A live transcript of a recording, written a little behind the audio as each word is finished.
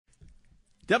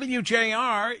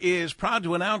WJR is proud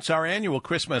to announce our annual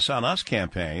Christmas on Us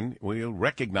campaign. We'll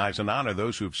recognize and honor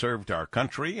those who've served our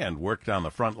country and worked on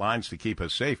the front lines to keep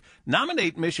us safe.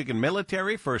 Nominate Michigan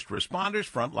military, first responders,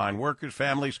 frontline workers,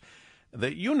 families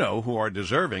that you know who are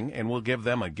deserving, and we'll give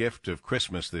them a gift of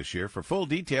Christmas this year. For full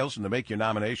details and to make your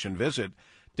nomination, visit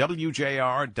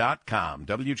WJR.com.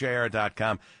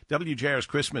 WJR.com. WJR's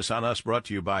Christmas on Us brought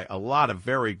to you by a lot of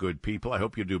very good people. I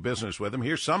hope you do business with them.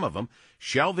 Here's some of them.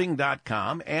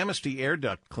 Shelving.com, Amnesty Air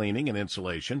Duct Cleaning and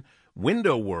Insulation,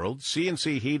 Window World,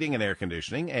 CNC Heating and Air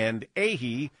Conditioning, and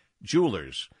Ahe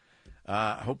Jewelers.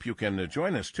 I hope you can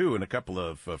join us, too, in a couple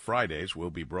of Fridays. We'll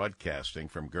be broadcasting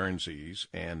from Guernsey's,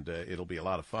 and it'll be a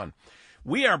lot of fun.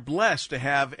 We are blessed to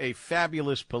have a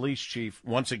fabulous police chief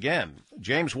once again.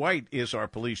 James White is our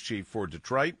police chief for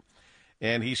Detroit,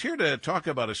 and he's here to talk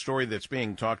about a story that's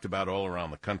being talked about all around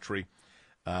the country.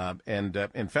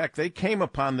 In fact, they came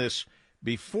upon this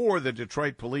before the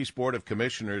Detroit Police Board of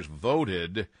Commissioners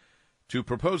voted to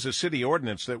propose a city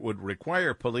ordinance that would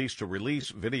require police to release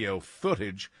video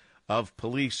footage of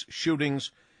police shootings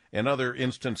and other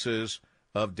instances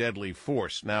of deadly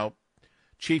force. Now,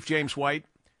 Chief James White,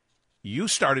 you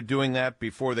started doing that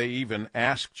before they even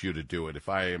asked you to do it, if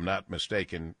I am not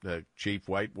mistaken. Chief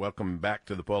White, welcome back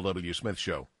to the Paul W. Smith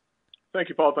Show. Thank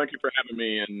you, Paul. Thank you for having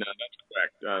me, and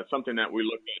that's correct. Something that we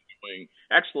looked at doing,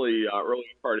 actually, early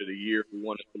part of the year, we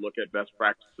wanted to look at best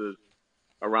practices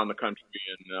around the country,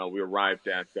 and we arrived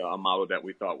at a model that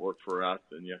we thought worked for us,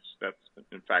 and yes, that's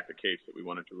in fact the case that we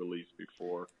wanted to release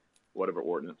before whatever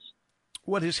ordinance.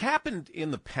 What has happened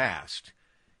in the past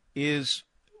is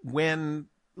when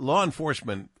law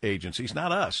enforcement agencies,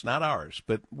 not us, not ours,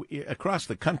 but across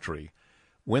the country,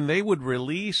 when they would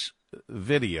release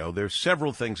video, there's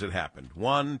several things that happened.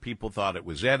 One, people thought it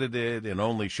was edited and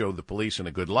only showed the police in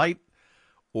a good light.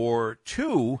 Or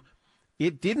two,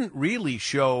 it didn't really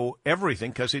show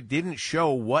everything because it didn't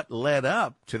show what led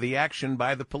up to the action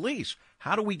by the police.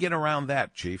 How do we get around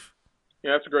that, Chief?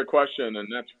 Yeah, that's a great question, and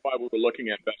that's why we were looking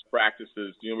at best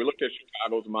practices. We looked at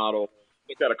Chicago's model,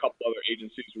 looked at a couple other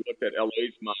agencies. We looked at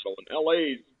LA's model, and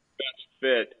LA's best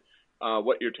fit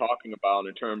what you're talking about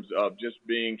in terms of just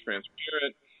being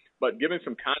transparent, but giving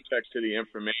some context to the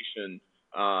information.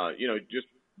 Just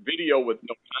video with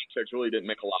no context really didn't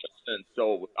make a lot of sense.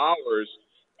 So with ours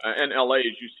and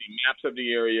LA's, you see maps of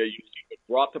the area, you see what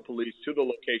brought the police to the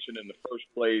location in the first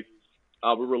place.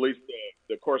 We released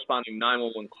the corresponding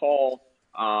 911 call,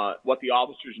 what the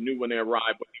officers knew when they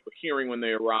arrived, what they were hearing when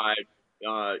they arrived.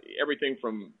 Everything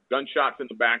from gunshots in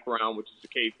the background, which is the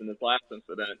case in this last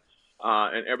incident,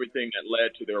 and everything that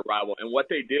led to their arrival and what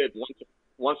they did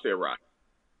once they arrived.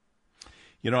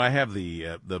 I have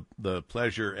the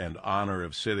pleasure and honor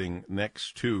of sitting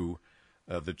next to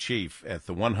the chief at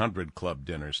the 100 Club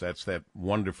dinners. That's that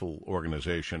wonderful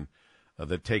organization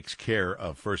that takes care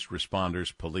of first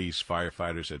responders, police,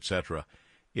 firefighters, etc.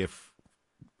 If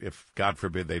God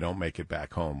forbid they don't make it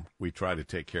back home, we try to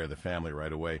take care of the family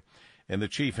right away. And the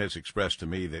chief has expressed to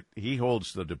me that he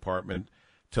holds the department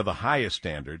to the highest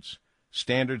standards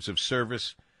of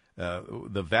service,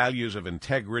 the values of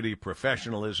integrity,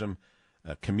 professionalism,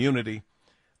 community.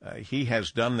 He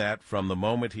has done that from the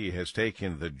moment he has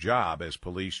taken the job as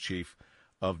police chief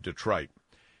of Detroit.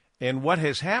 And what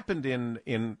has happened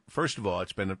in first of all,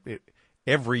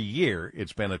 every year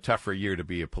it's been a tougher year to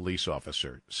be a police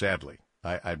officer, sadly.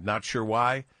 I'm not sure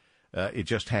why. It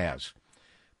just has.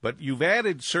 But you've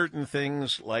added certain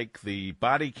things like the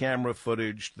body camera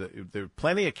footage. There are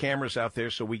plenty of cameras out there,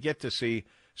 so we get to see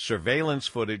surveillance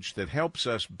footage that helps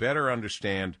us better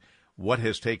understand what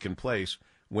has taken place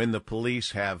when the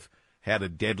police have had a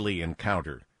deadly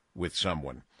encounter with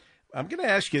someone. I'm going to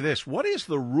ask you this. What is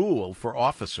the rule for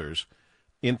officers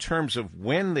in terms of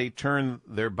when they turn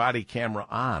their body camera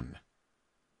on?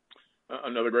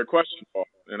 Another great question, Paul,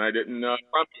 and I didn't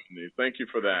prompt you on these. Thank you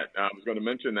for that. I was going to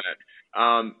mention that.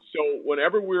 So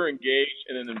whenever we're engaged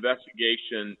in an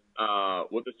investigation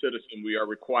with a citizen, we are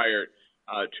required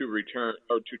to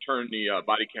turn the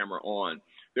body camera on.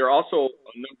 There are also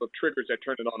a number of triggers that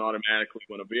turn it on automatically.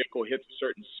 When a vehicle hits a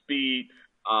certain speed,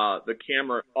 the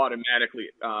camera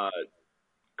automatically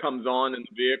comes on in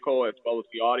the vehicle as well as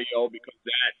the audio, because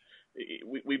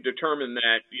we've determined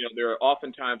that there are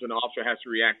oftentimes when an officer has to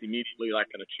react immediately, like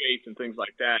in a chase and things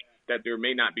like that, that there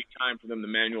may not be time for them to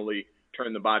manually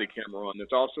turn the body camera on.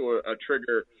 There's also a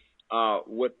trigger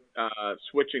with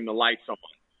switching the lights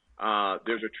on.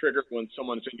 There's a trigger when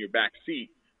someone's in your back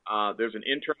seat. There's an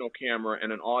internal camera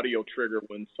and an audio trigger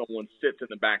when someone sits in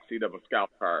the back seat of a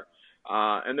scout car.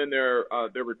 And then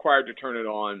they're required to turn it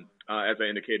on, as I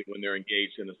indicated, when they're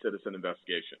engaged in a citizen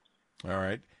investigation. All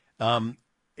right.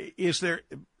 is there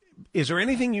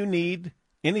anything you need,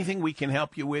 anything we can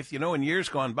help you with? You know, in years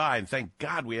gone by, and thank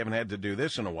God we haven't had to do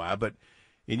this in a while, but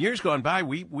in years gone by,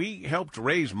 we helped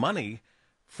raise money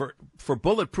for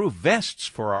bulletproof vests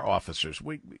for our officers.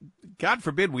 God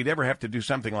forbid we'd ever have to do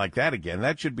something like that again.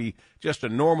 That should be just a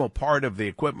normal part of the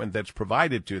equipment that's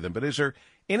provided to them. But is there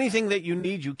anything that you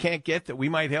need you can't get that we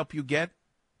might help you get?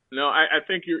 No, I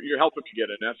think you're helping me get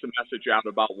it. That's a message out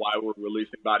about why we're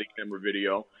releasing body camera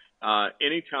video.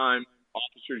 Anytime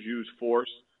officers use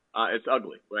force, it's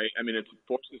ugly, right? I mean,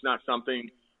 force is not something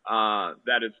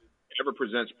that ever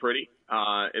presents pretty.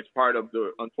 It's part of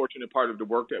the unfortunate part of the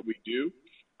work that we do.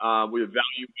 We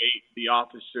evaluate the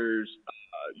officers'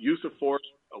 use of force,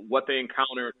 what they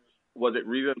encountered. Was it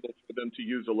reasonable for them to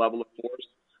use a level of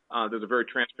force? There's a very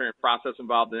transparent process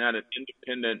involved in that, an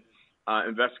independent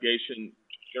investigation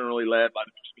generally led by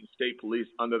the Michigan State Police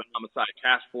under the Homicide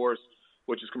Task Force,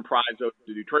 which is comprised of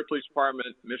the Detroit Police Department,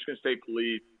 Michigan State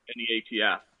Police, and the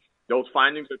ATF. Those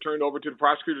findings are turned over to the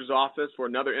prosecutor's office for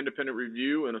another independent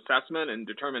review and assessment and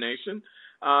determination.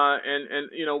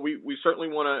 And you know, we certainly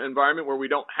want an environment where we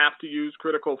don't have to use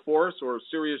critical force or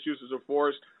serious uses of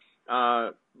force.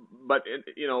 But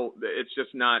you know, it's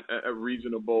just not a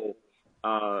reasonable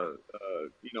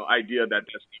idea that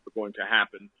that's never going to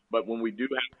happen. But when we do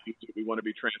have to use it, we want to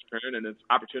be transparent, and it's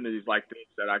opportunities like this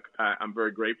that I'm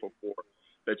very grateful for,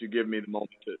 that you give me the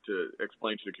moment to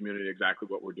explain to the community exactly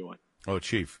what we're doing. Oh,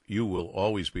 Chief, you will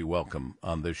always be welcome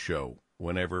on this show.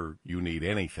 Whenever you need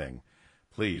anything,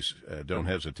 please don't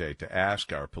hesitate to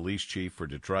ask our police chief for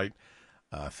Detroit.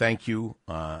 Thank you,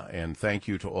 and thank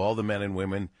you to all the men and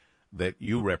women that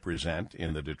you represent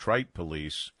in the Detroit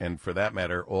Police, and for that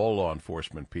matter, all law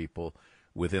enforcement people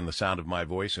within the sound of my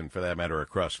voice, and for that matter,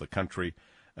 across the country.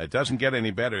 It doesn't get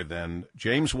any better than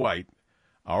James White,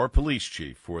 our police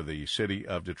chief for the city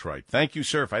of Detroit. Thank you,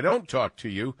 sir. If I don't talk to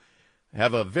you,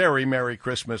 have a very Merry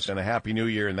Christmas and a Happy New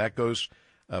Year, and that goes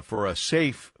for a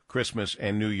safe Christmas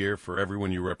and New Year for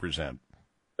everyone you represent.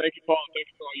 Thank you, Paul. Thank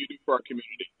you for all you do for our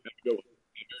community. Have a good one.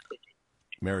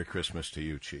 Merry Christmas to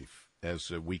you, Chief.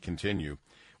 As we continue,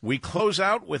 we close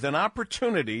out with an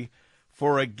opportunity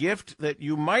for a gift that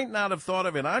you might not have thought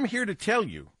of, and I'm here to tell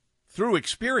you, through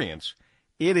experience,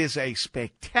 it is a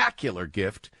spectacular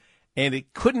gift, and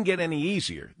it couldn't get any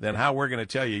easier than how we're going to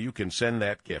tell you you can send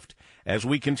that gift as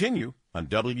we continue on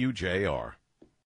WJR.